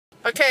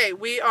Okay,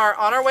 we are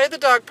on our way to the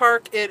dog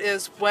park. It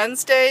is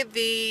Wednesday,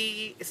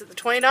 is it the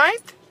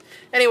 29th?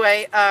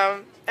 Anyway,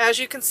 as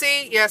you can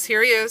see, yes,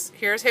 here he is.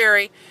 Here's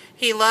Harry.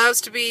 He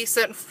loves to be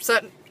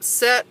front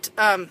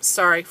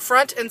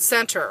and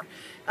center.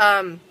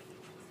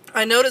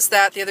 I noticed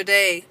that the other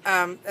day,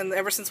 and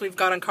ever since we've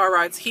gone on car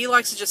rides, he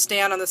likes to just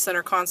stand on the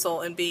center console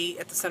and be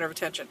at the center of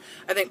attention.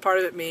 I think part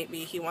of it may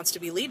be he wants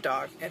to be lead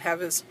dog and have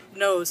his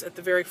nose at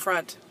the very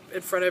front,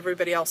 in front of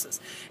everybody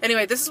else's.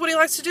 Anyway, this is what he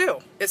likes to do.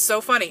 It's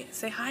so funny.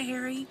 Say, hi,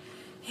 Harry.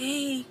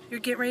 Hey, you're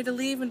getting ready to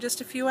leave in just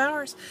a few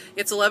hours.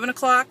 It's 11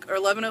 o'clock or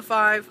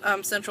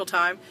 11:05 Central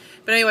Time.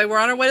 But anyway, we're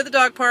on our way to the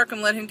dog park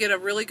and let him get a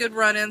really good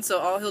run in, so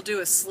all he'll do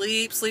is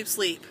sleep, sleep,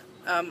 sleep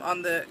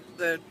on the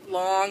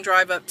long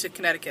drive up to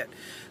Connecticut.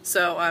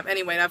 So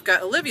anyway, I've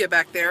got Olivia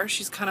back there.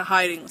 She's kind of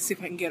hiding. Let's see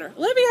if I can get her.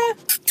 Olivia!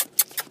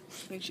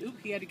 Oop,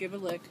 he had to give a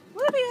lick.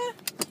 Olivia!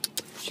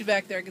 She's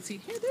back there. I can see.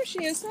 Here, there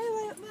she is.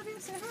 Hi,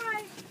 Olivia. Say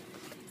hi.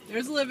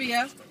 There's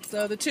Olivia.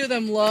 So the two of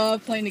them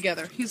love playing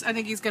together. I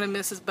think he's going to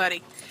miss his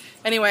buddy.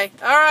 Anyway,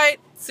 all right.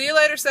 See you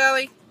later,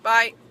 Sally.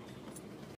 Bye.